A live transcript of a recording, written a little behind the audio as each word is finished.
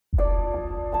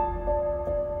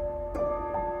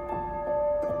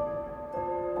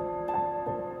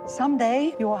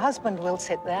Someday, your husband will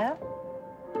sit there,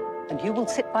 and you will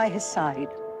sit by his side.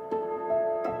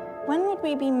 When would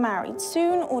we be married?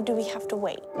 Soon, or do we have to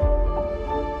wait?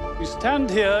 We stand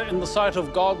here in the sight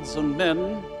of gods and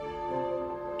men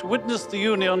to witness the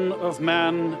union of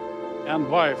man and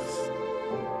wife.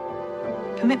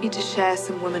 Permit me to share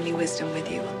some womanly wisdom with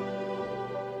you.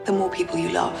 The more people you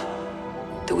love,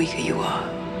 the weaker you are.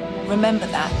 Remember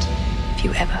that if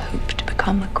you ever hope to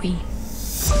become a queen.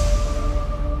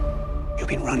 You've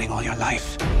been running all your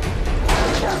life.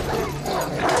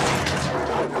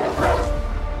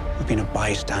 You've been a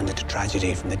bystander to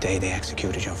tragedy from the day they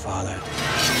executed your father.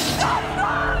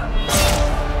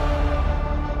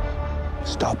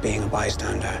 Stop being a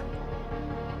bystander.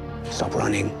 Stop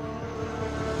running.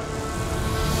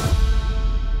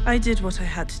 I did what I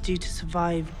had to do to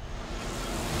survive.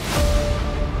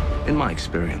 In my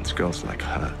experience, girls like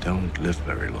her don't live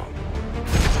very long.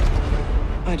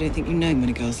 I don't think you know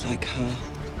many girls like her.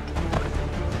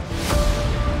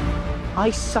 I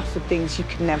suffered things you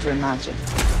could never imagine.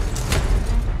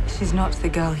 She's not the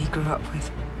girl he grew up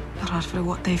with, not after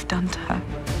what they've done to her.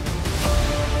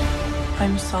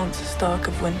 I'm Sansa Stark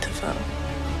of Winterfell.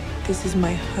 This is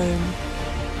my home,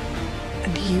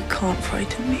 and you can't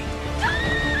frighten me.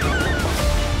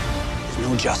 There's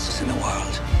no justice in the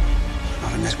world,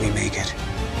 not unless we make it.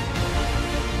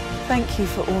 Thank you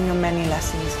for all your many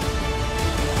lessons.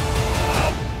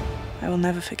 I will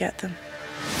never forget them.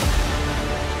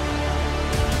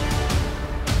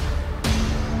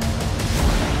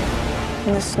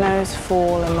 When the snows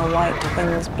fall and the white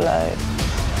winds blow,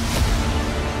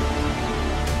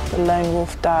 the lone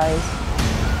wolf dies,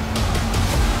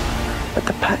 but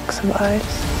the pack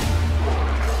survives.